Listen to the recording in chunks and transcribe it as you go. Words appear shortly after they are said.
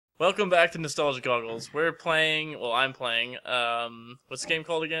Welcome back to Nostalgia Goggles. We're playing, well, I'm playing, what's the game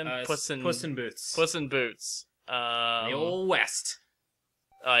called again? Puss in Boots. Puss in Boots. The old West.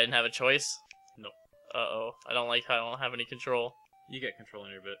 Oh, I didn't have a choice? No. Uh-oh. I don't like how I don't have any control. You get control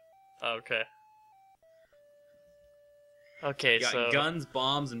in your bit. Okay. Okay, You got so... guns,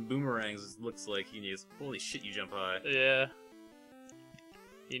 bombs, and boomerangs, it looks like you can use. Holy shit, you jump high. Yeah.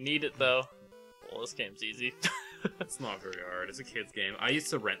 You need it, though. Well, this game's easy. It's not very hard. It's a kid's game. I used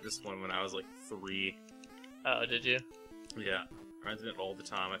to rent this one when I was like 3. Oh, did you? Yeah. I rented it all the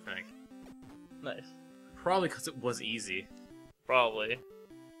time, I think. Nice. Probably because it was easy. Probably.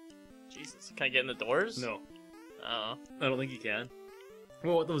 Jesus, can I get in the doors? No. Oh. I don't think you can.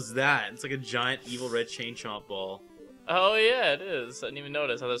 Well, what was that? It's like a giant evil red chain chomp ball. Oh, yeah, it is. I didn't even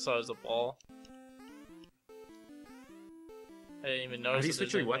notice. I just thought it was a ball. I didn't even notice. How do you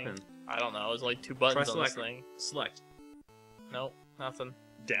switch your weapon? I don't know. It was like 2 buttons on this thing. Select. Nope, nothing.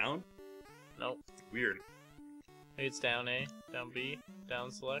 Down? Nope. Weird. Maybe it's down A, down B,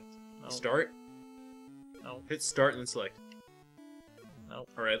 down select. Nope. Start? Nope. Hit start and then select. Nope.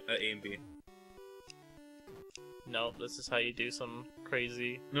 Or at A and B. Nope, this is how you do some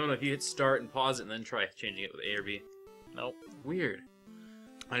crazy... No, if you hit start and pause it and then try changing it with A or B. Nope. Weird.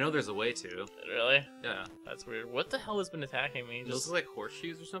 I know there's a way to. Really? Yeah. That's weird. What the hell has been attacking me? Those look like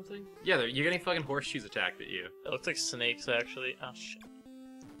horseshoes or something? Yeah, you're getting fucking horseshoes attacked at you. It looks like snakes, actually. Oh, shit.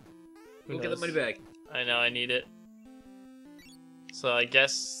 Who Go get the knows? money bag. I know, I need it. So I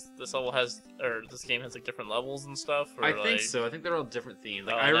guess this level has, or this game has like different levels and stuff? Or I think like... so. I think they're all different themes.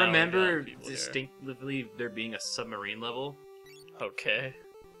 Like, Oh, I now we remember got people here. distinctively there being a submarine level Okay.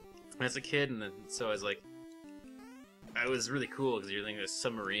 as a kid, and then so I was like, I was really cool because you're thinking of a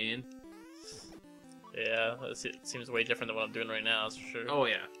submarine. Yeah, it seems way different than what I'm doing right now, that's for sure. Oh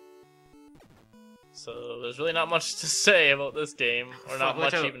yeah. So there's really not much to say about this game, or not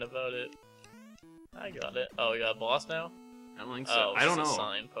Watch much out. even about it. I got it. Oh, we got a boss now? I don't think so. Oh, I don't it's know. a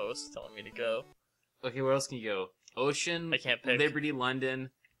signpost telling me to go. Okay, where else can you go? Ocean, I can't pick. Liberty, London,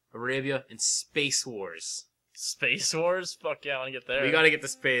 Arabia, and Space Wars. Space Wars? Fuck yeah, I wanna get there. We gotta get to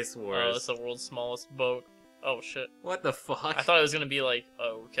Space Oh, Wars. it's the world's smallest boat. Oh shit. What the fuck? I thought it was gonna be like,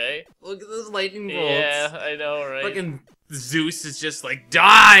 okay. Look at those lightning bolts. Yeah, I know, right? Fucking Zeus is just like,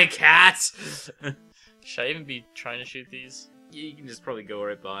 die, cat! Should I even be trying to shoot these? You can just probably go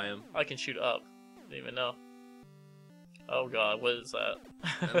right by him. I can shoot up. Didn't even know. Oh god, what is that?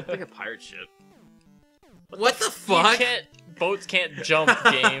 It looks like a pirate ship. What the fuck? Boats can't jump,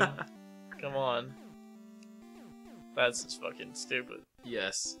 game. Come on. That's just fucking stupid.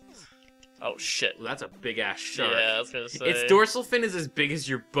 Yes. Oh shit. Well, that's a big ass shark. Yeah, I was gonna say. Its dorsal fin is as big as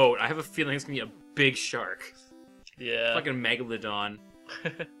your boat. I have a feeling it's gonna be a big shark. Yeah. Fucking megalodon.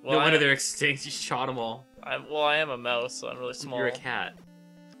 Well, No wonder they're extinct. You shot them all. I am a mouse, so I'm really small. You're a cat.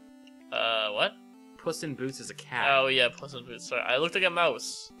 What? Puss in Boots is a cat. Oh yeah, Puss in Boots. Sorry, I looked like a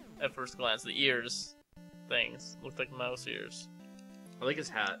mouse at first glance. The ears, things looked like mouse ears. I like his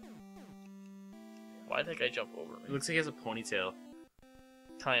hat. Why did that guy jump over It me? looks like he has a ponytail.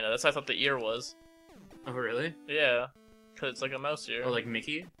 Kinda. That's what I thought the ear was. Oh, really? Yeah, cause it's like a mouse ear. Or like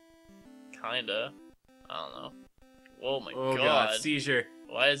Mickey? Kinda. I don't know. Oh my Oh god. seizure.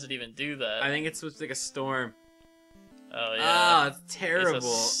 Why does it even do that? I think it's supposed to be like a storm. Oh yeah. Ah, it's terrible.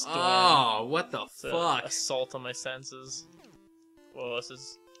 storm. Oh, what the It's a fuck? assault on my senses. Whoa, this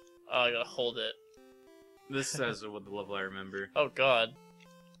is... Oh, I gotta hold it. This says what the level I remember. Oh god.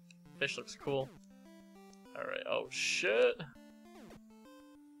 Fish looks cool. Alright, oh shit.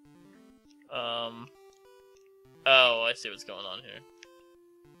 Oh, I see what's going on here.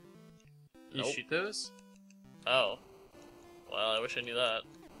 You Nope. shoot those? Oh. Well, I wish I knew that.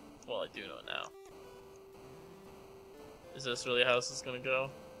 Well, I do know it now. Is this really how this is gonna go?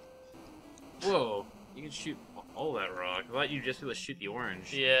 Whoa, you can shoot all that rock. I thought you'd just be able to shoot the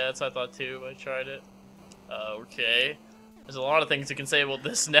orange. Yeah, that's what I thought too, but I tried it. Okay. There's a lot of things you can say about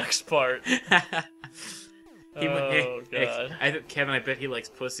this next part. Oh, God. Kevin, I bet he likes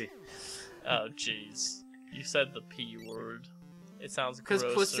pussy. Oh, jeez. You said the P word. It sounds Because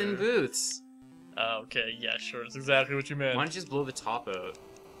grosser. Puss in Boots. Oh, okay, yeah, sure. That's exactly what you meant. Why don't you just blow the top out?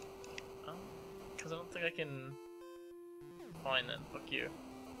 Because I don't think I can... Fine then, fuck you.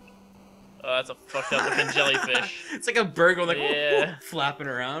 Oh, that's a fucked up looking jellyfish. It's like a bird going like, Yeah. flapping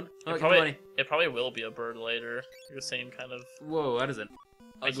around. Oh, It probably will be a bird later. The same kind of... Whoa, that is an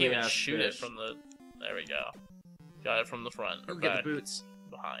I can't ugly even ass shoot it fish. from the... There we go. Got it from the front. Or Go get back. the boots.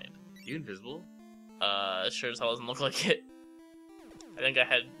 Behind. You invisible? It sure as hell doesn't look like it. I think I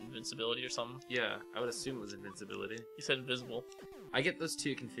had invincibility or something. Yeah, I would assume it was invincibility. You said invisible. I get those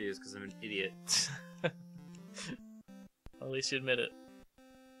two confused because I'm an idiot. At least you admit it.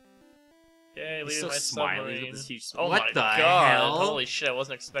 Okay, He's leaving so my smiley submarine. with this huge... Oh what my the god! hell? Holy shit! I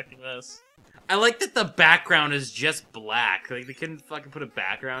wasn't expecting this. I like that the background is just black. Like, they couldn't fucking put a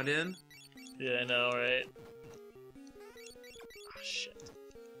background in. Yeah, I know, right? Oh, shit.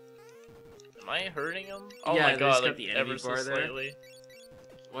 Am I hurting him? Oh Yeah, my they god, just got like the enemy ever so bar there. slightly.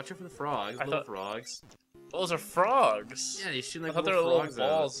 Watch out for the frogs. I Little thought- frogs. Those are frogs! Yeah, they shoot I like thought they little were little frogs out.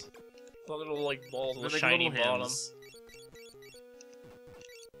 balls. I thought they were like balls with They're a like shiny little bottom. hens.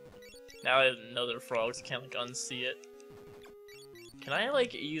 Now I know they're frogs, I can't like unsee it. Can I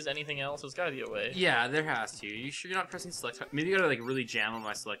like use anything else? There's gotta be a way. Yeah, there has to. You sure you're not pressing select? Maybe you gotta like really jam on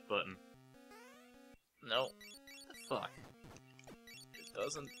my select button. No, Fuck. it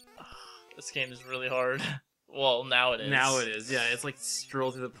doesn't. This game is really hard. Well, now it is. Now it is. Yeah, it's like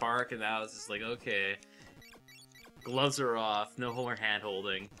stroll through the park, and now it's just like okay. Gloves are off. No more hand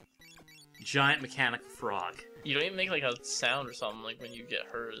holding. Giant mechanical frog. You don't even make like a sound or something like when you get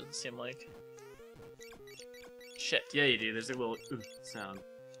hurt. It seemed like. Shit. Yeah, you do. There's a little sound.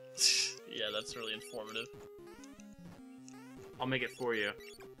 Yeah, that's really informative. I'll make it for you.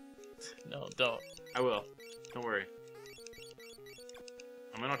 No, don't. I will. Don't worry.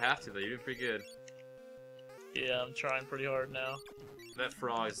 I might not have to though. You're doing pretty good. Yeah, I'm trying pretty hard now. That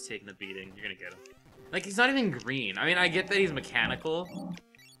frog is taking a beating. You're gonna get him. Like he's not even green. I mean, I get that he's mechanical,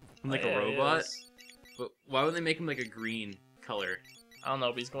 like Oh, yeah, a he robot, is. but why would they make him like a green color? I don't know,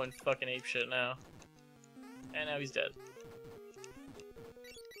 but he's going fucking apeshit now. And now he's dead.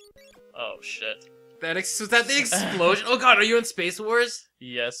 Oh shit. Was that the explosion? Oh god, are you in Space Wars?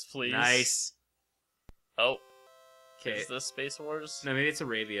 Yes, please. Nice. Oh, Okay. is this Space Wars? No, maybe it's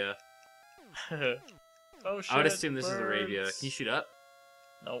Arabia. Oh shit. I would assume this is Arabia. birds. Can you shoot up?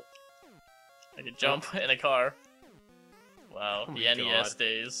 Nope. I could jump in a car. Wow, Oh the my NES God.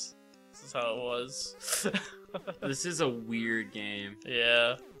 days. This is how it was. This is a weird game.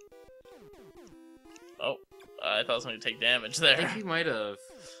 Yeah. Oh, I thought I was going to take damage I think there. you might have.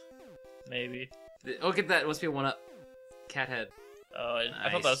 Maybe. Oh, look at that. It must be a one-up. Cat head. Oh, I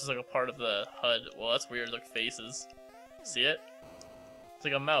thought that was just like a part of the HUD. Well, that's weird. Look, faces. See it? It's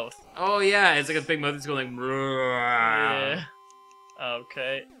like a mouth. Oh yeah, it's like a big mouth that's going like. Yeah.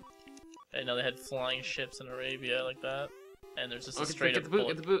 Okay. I didn't know they had flying ships in Arabia like that. And there's just Oh, a straight get up the boot.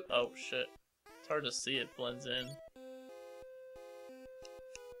 bullet. Get the boot. Oh shit. It's hard to see, it blends in.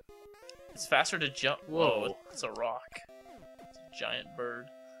 It's faster to jump. Whoa. It's a rock. It's a giant bird.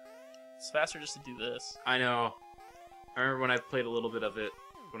 It's faster just to do this. I know. I remember when I played a little bit of it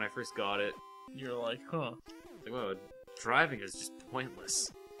when I first got it. You're like, huh. Like, whoa, driving is just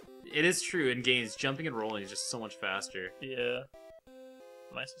pointless. It is true in games. Jumping and rolling is just so much faster. Yeah.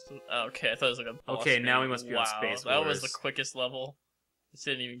 Am I supposed to... Oh, okay, I thought it was like a boss Okay, now screen. we must be on Space That was the Wars. quickest level. Just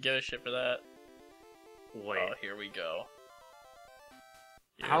didn't even give a shit for that. Wait, Oh, here we go.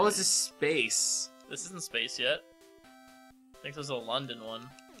 how is this space? This isn't space yet. I think this is a London one.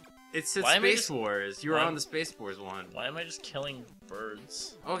 It said Why am I Space just- Wars. You were why- on the Space Wars one. Why am I just killing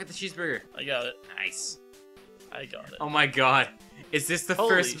birds? Oh, get the cheeseburger. I got it. Nice. I got it. Oh my god. Is this the Holy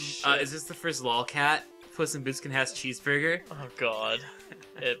first shit. is this the first lolcat Puss in Boots can has cheeseburger? Oh god.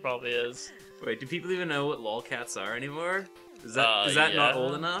 It probably is. Wait, do people even know what lolcats are anymore? Is that not yeah.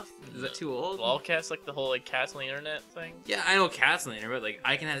 old enough? Is that too old? Lolcats, like the whole like cats on the internet thing. Yeah, I know cats later, but like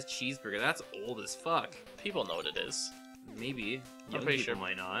I can has cheeseburger. That's old as fuck. People know what it is. Maybe I'm young pretty people sure.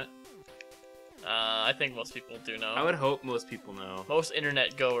 might not. I think most people do know. I would hope most people know. Most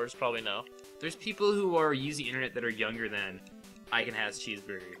internet goers probably know. There's people who are using internet that are younger than I can has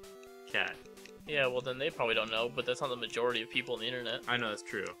cheeseburger. Cat. Yeah, well then they probably don't know, but that's not the majority of people on the internet. I know that's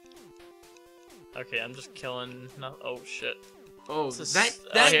true. Okay, I'm just killing. No, oh shit. Oh, This is- that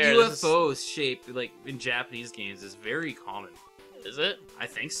oh, here, this UFO shape, like in Japanese games, is very common. Is it? I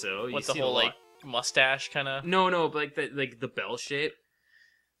think so. You What's the see it a whole lot. like mustache kind of? No, but like the bell shape.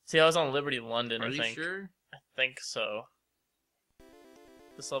 See, I was on Liberty London. Are I you think. sure? I think so.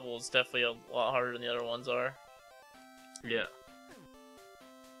 This level is definitely a lot harder than the other ones are. Yeah.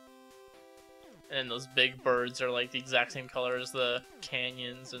 And those big birds are like the exact same color as the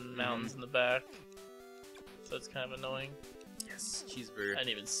canyons and mountains in the back. So it's kind of annoying. Yes, cheeseburger. I didn't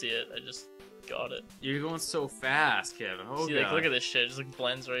even see it. I just got it. You're going so fast, Kevin. Oh See, god. like, look at this shit. It just like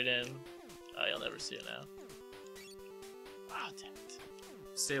blends right in. Oh, you'll never see it now. Oh, damn it.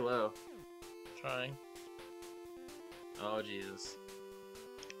 Stay low. Trying. Oh Jesus.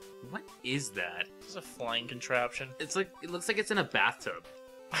 What is that? It's a flying contraption. It's like it looks like it's in a bathtub.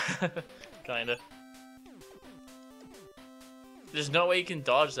 Kinda. There's no way you can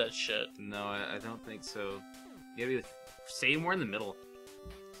dodge that shit. No, I don't think so. You gotta be stay more in the middle.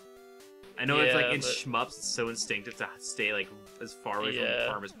 I know it's like in but... shmups, it's so instinctive to stay like as far away from the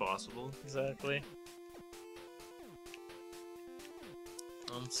farm as possible. Exactly.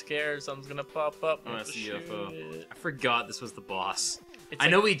 I'm scared something's gonna pop up. Oh, that's the UFO. It. I forgot this was the boss. It's I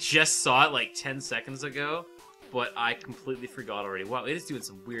know we just saw it like 10 seconds ago, but I completely forgot already. Wow, it is doing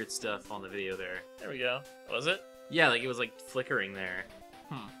some weird stuff on the video there. There we go. Was it? Yeah, like it was like flickering there.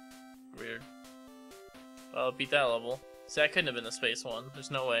 Weird. Well, beat that level. See, that couldn't have been the space one.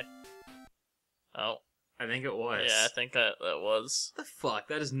 There's no way. Oh. I think it was. Yeah, I think that was. What the fuck?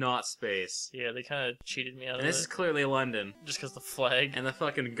 That is not space. Yeah, they kind of cheated me out of it. And this is clearly London. Just because the flag. And the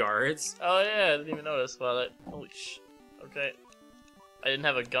fucking guards. Oh yeah, I didn't even notice. Wow, that. Holy sh. Okay. I didn't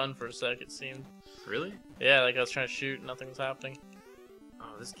have a gun for a sec, it seemed. Really? Yeah, like I was trying to shoot and nothing was happening.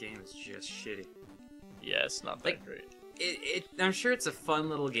 Oh, this game is just shitty. Yeah, it's not that Like, great. I'm sure it's a fun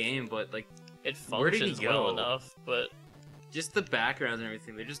little game, but like, It where did he functions well go? enough, but just the backgrounds and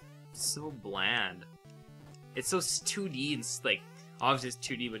everything, they're just so bland. It's so 2D and like, obviously it's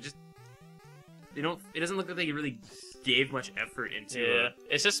 2D, but just they don't. It doesn't look like they really gave much effort into. yeah,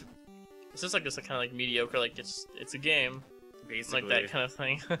 it's just like it's kind of like mediocre. Like it's a game, basically like that kind of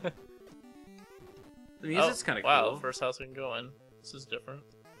thing. The music's kind of wow, cool. first house we can go in. This is different.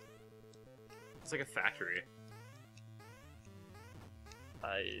 It's like a factory.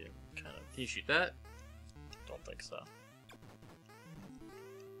 I kind of Can you shoot that? don't think so.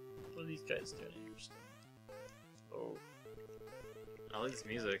 What are these guys doing? Interesting. Oh, I like this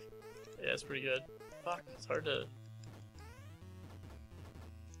music. yeah, it's pretty good. Fuck, it's hard to.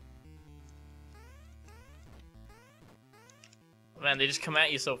 Man, they just come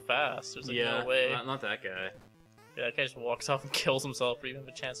at you so fast. There's like no way. Not that guy. Yeah, that guy just walks off and kills himself, or you even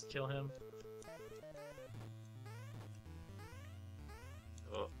have a chance to kill him.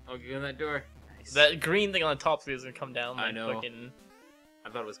 Oh, I'll go in that door. Nice. That green thing on the top is gonna come down. Like, I know. Fucking... I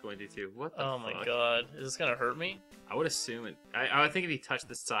thought it was going to too. What the Oh fuck? my god, is this gonna hurt me? I would assume it. I would think if you touch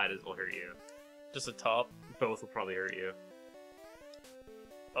this side, it will hurt you. Just the top? Both will probably hurt you.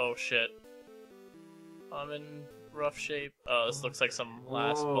 Oh shit. I'm in rough shape. Oh, this looks like some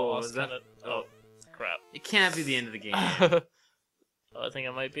last Whoa, boss is that- kinda... Oh, crap. It can't be the end of the game. Oh, I think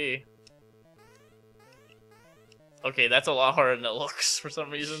it might be. Okay, that's a lot harder than it looks for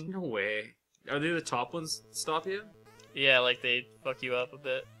some reason. No way. Are they the top ones stop you? Yeah, like they fuck you up a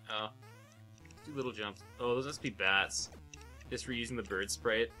bit. Oh. Do little jumps. Oh, those must be bats. Just reusing the bird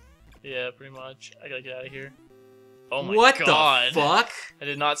sprite. Yeah, pretty much. I gotta get out of here. Oh my What god. the fuck? I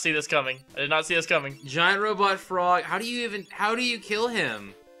did not see this coming. I did not see this coming. Giant robot frog. How do you kill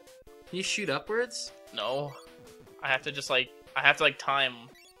him? Can you shoot upwards? No. I have to time.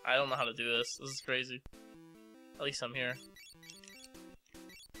 I don't know how to do this. This is crazy. At least I'm here.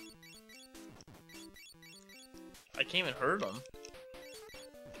 I can't even hurt him.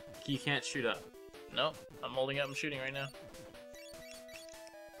 You can't shoot up. No, I'm holding up and shooting right now.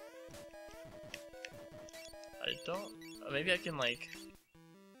 I don't... Maybe I can, like...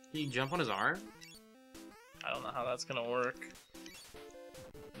 Can you jump on his arm? I don't know how that's gonna work.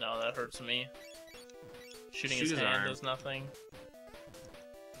 No, that hurts me. Shooting Shoot his hand arm. does nothing.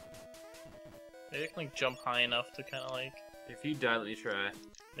 Maybe I can, like, jump high enough to kind of, like... If you die, let me try.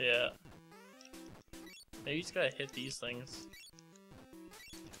 Yeah. Maybe you just gotta hit these things.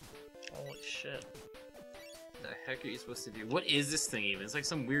 Holy shit. What the heck are you supposed to do? What is this thing even? It's like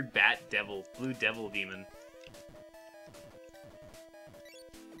some weird bat devil, blue devil demon.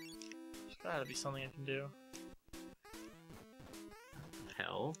 There's gotta be something I can do.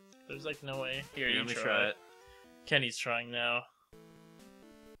 Hell. There's like no way. Here, Let you me try it. Kenny's trying now.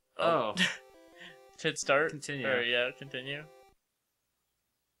 Oh. Hit start? Continue. Or, yeah, continue.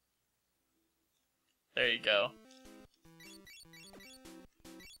 There you go.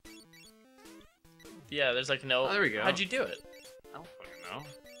 Yeah, there's like no... Oh, there we go. How'd you do it? I don't fucking know.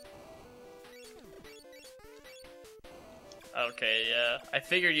 Okay, yeah. I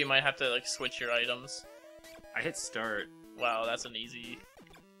figured you might have to like switch your items. I hit start. Wow, that's an easy...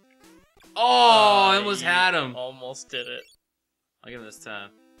 Oh, I almost you had him. Almost did it. I'll give him this time.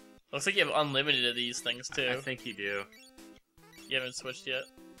 Looks like you have unlimited of these things too. I think you do. You haven't switched yet.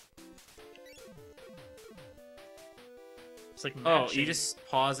 It's like Oh, matching. you just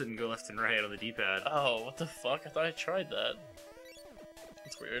pause it and go left and right on the D-pad. Oh, what the fuck? I thought I tried that.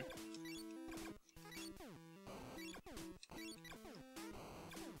 That's weird.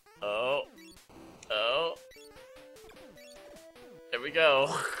 Oh. Oh. There we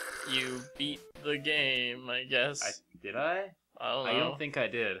go. You beat the game, I guess. Did I? I don't know. I don't think I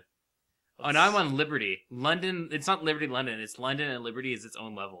did. Oh, now I'm on Liberty. London, it's not Liberty London, it's London and Liberty is its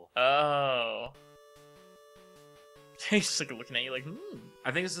own level. Oh. He's just like looking at you like,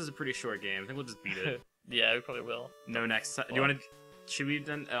 I think this is a pretty short game. I think we'll just beat it. Yeah, we probably will. No, next time. Do you want to? Should we have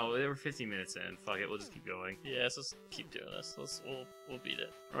done? Oh, we're 15 minutes in. Fuck it, we'll just keep going. Yeah, let's just keep doing this. We'll beat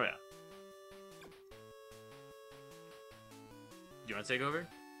it. Oh yeah. Do you want to take over?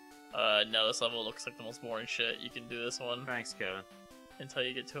 No, this level looks like the most boring shit. You can do this one Thanks, Kevin. until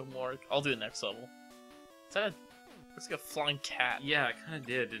you get to a more. I'll do the next level. Is that looks like a flying cat? Yeah, it kind of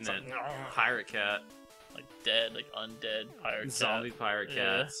did, didn't it? Pirate cat. Like dead, like undead pirate cat. Zombie pirate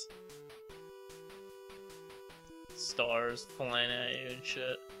Yeah. cats. Stars flying at you and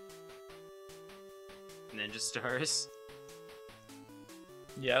shit. Ninja stars.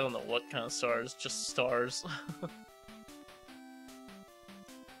 Yeah, I don't know what kind of stars, just stars.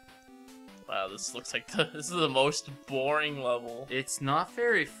 Wow, this looks like this is the most boring level. It's not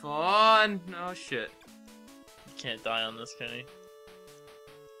very fun. No shit. You can't die on this, can you?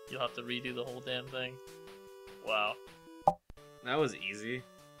 You'll have to redo the whole damn thing. Wow. That was easy.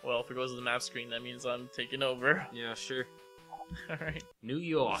 Well, if it goes to the map screen, that means I'm taking over. Yeah, sure. Alright. New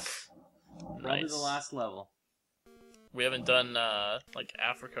York. Probably Nice. the last level. We haven't done, like,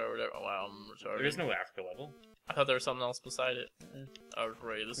 Africa or whatever. Oh, wow, I'm retarded. There is no Africa level. I thought there was something else beside it. Oh,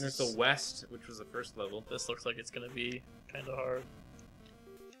 right, this There's is... the West, which was the first level. This looks like it's gonna be kinda hard.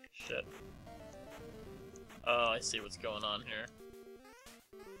 Shit. Oh, I see what's going on here.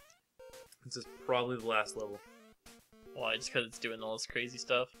 This is probably the last level. Why? Just because it's doing all this crazy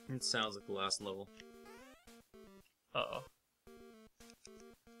stuff? It sounds like the last level. Uh-oh.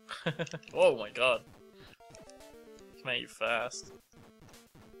 Oh my god. Come at you fast.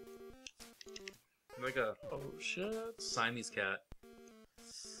 Like a Oh shit. Siamese cat.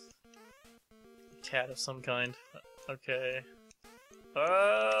 Cat of some kind. Okay.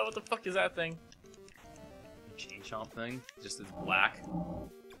 What the fuck is that thing? Chain chomp thing. Just as black.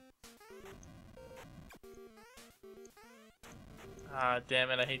 Ah, damn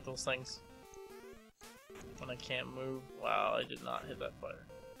it, I hate those things. When I can't move. Wow, I did not hit that fire.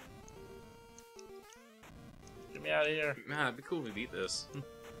 Get me out of here. Man, it'd be cool if we beat this.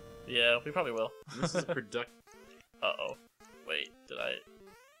 Yeah, we probably will. This is a Uh-oh. Wait, did I...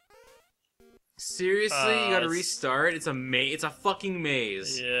 Seriously? You gotta it's- restart? It's a maze. It's a fucking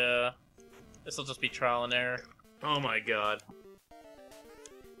maze. Yeah. This'll just be trial and error. Oh my god.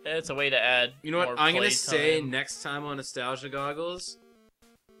 It's a way to add You know what? more I'm gonna play say time. next time on Nostalgia Goggles.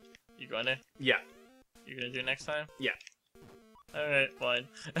 You going to? Yeah. You're gonna do it next time? Yeah. Alright, fine.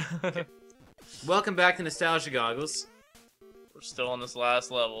 Welcome back to Nostalgia Goggles. We're still on this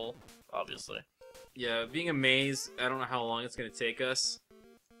last level, obviously. Yeah, being a maze, I don't know how long it's gonna take us.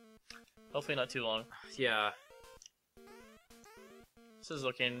 Hopefully not too long. Yeah. This is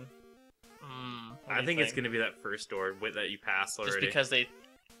looking... what I do think you it's gonna be that first door that you passed already. Just because they...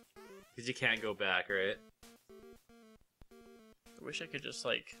 Because you can't go back, right? I wish I could just,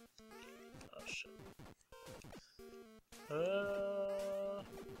 like... Oh, shit.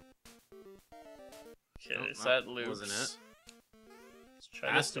 Okay, Nope, so that loops. wasn't it? Let's try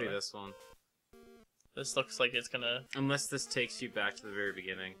It has this to be door. this one. This looks like it's gonna... Unless this takes you back to the very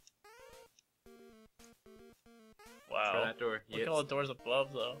beginning. Try Wow. that door. Look at all the doors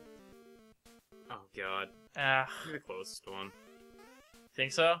above, though. Oh god. Ah, You're the closest one.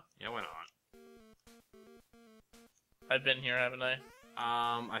 think so? Yeah, why not? I've been here, haven't I?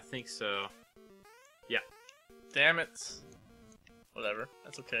 I think so. Damn it. Whatever.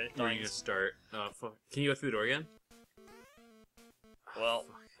 That's okay. Where are you gonna start? Oh, fuck. Can you go through the door again? Well,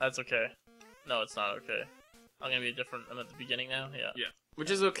 Fuck. that's okay. No, it's not okay. I'm gonna be different. I'm at the beginning now? Yeah. Yeah. Which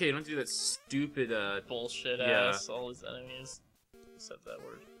is okay, don't do that stupid, Bullshit Yeah. ass. All these enemies. Said that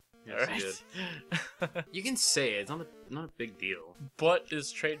word. yes, you Alright. You can say it, it's not a big deal. But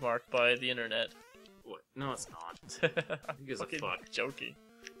is trademarked by the internet. What? No, it's not. I'm gives a fucking fuck? joking.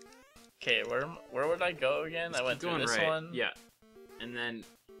 Okay, where would I go again? Just I went keep through going this right. one. Yeah. And then,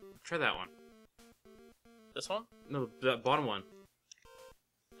 try that one. This one? No, the bottom one.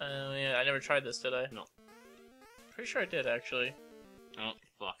 Yeah, I never tried this, did I? No. Pretty sure I did, actually. Oh,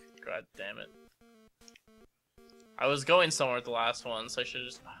 fuck. God damn it. I was going somewhere with the last one, so I should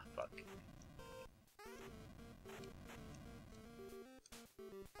just... Ah, fuck.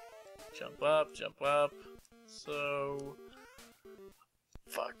 Jump up, jump up. So...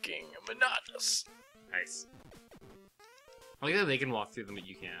 fucking monotonous. Nice. I like that they can walk through them, but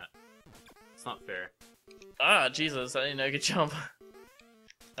you can't. It's not fair. Ah, Jesus, I didn't know I could jump.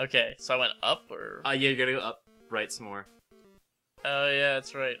 Okay, so I went up, or... Yeah, you gotta go up right some more. Oh, yeah,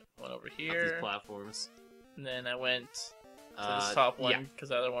 that's right. Went over Up these here, platforms. and then I went to this top Yeah. one, because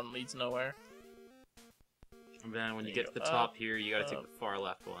the other one leads nowhere. And then when you Then you get to the go top up, here, you gotta take up. the far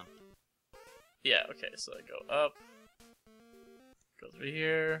left one. Yeah, okay, so I go up, Goes over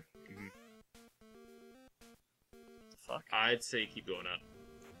here. Mhm. Fuck. I'd say keep going up.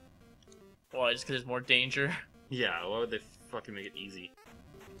 Why? Just because there's more danger Yeah, why would they fucking make it easy?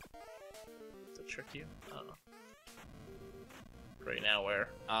 to trick you? Right now, where?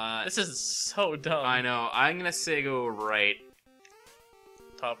 This This is so dumb. I know. I'm gonna say go right.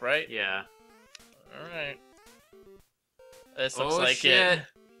 Top right? Yeah. Alright. This looks Oh like shit! it.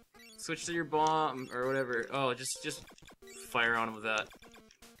 Switch to your bomb or whatever. Oh, just fire on him with that.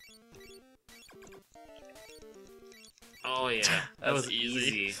 Oh yeah, that That was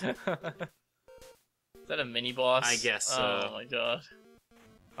easy. Is that a mini boss? I guess so. Oh my god.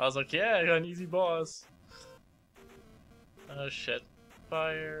 I was like, yeah, I got an easy boss. Oh shit.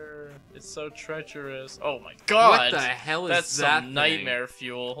 Fire. It's so treacherous. Oh my god! What the hell is That's that some thing? nightmare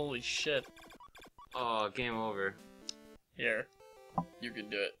fuel. Holy shit. Oh, game over. Here. You can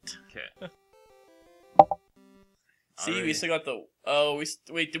do it. Okay. See, we Alright. still got the... Oh,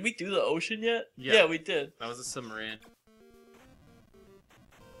 wait, did we do the ocean yet? Yeah. We did. That was a submarine.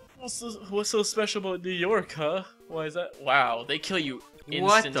 What's so special about New York, huh? Why is that? Wow, they kill you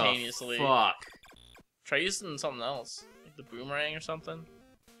instantaneously. What the fuck? Try using something else. Like the boomerang or something.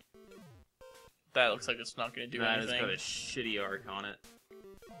 That looks like it's not going to do That has anything. got a shitty arc on it.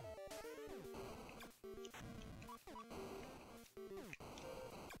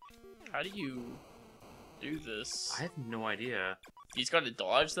 How do you do this? I have no idea. He's got to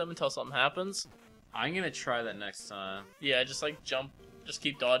dodge them until something happens? I'm gonna try that next time. Yeah, just like jump. Just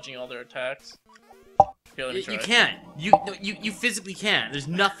keep dodging all their attacks. Here, let me try. You can't. You physically can't. There's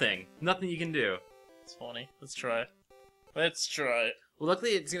nothing you can do. It's funny. Let's try. Let's try it. Well,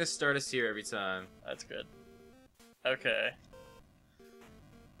 luckily it's gonna start us here every time. That's good. Okay.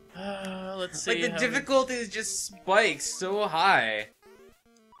 Let's see. Like the how difficulty is just spikes so high.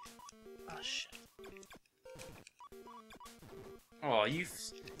 Oh shit. Oh,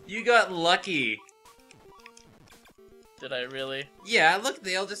 you got lucky. Did I really? Yeah, look,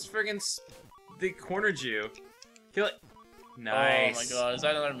 they all just they cornered you. Kill it. Nice. Oh my god, is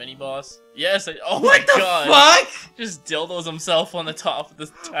that another mini boss? Yes. Oh What my the god. fuck? Just dildos himself on the top of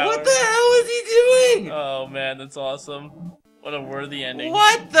this tower. What the hell is he doing? Oh man, that's awesome. What a worthy ending.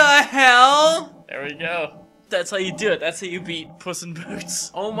 What the hell? There we go. That's how you do it. That's how you beat Puss in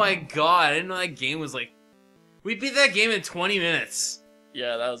Boots. Oh my god, I didn't know that game was like... We beat that game in 20 minutes.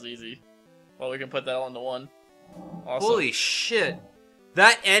 Yeah, that was easy. Well, we can put that all into one. Awesome. Holy shit.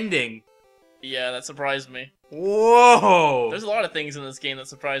 That ending. Yeah, that surprised me. Whoa. There's a lot of things in this game that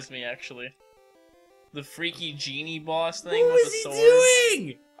surprised me, actually. The freaky genie boss thing What with was the he sword.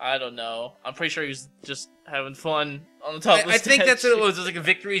 doing? I don't know. I'm pretty sure he was just having fun on the top of the I think that's what it statue. was. It was like a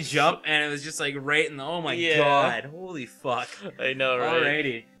victory jump, and it was just like right in the... Oh my Yeah. god. Holy fuck. I know, right?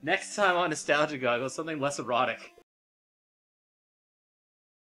 Alrighty. Next time on Nostalgia Goggles, something less erotic.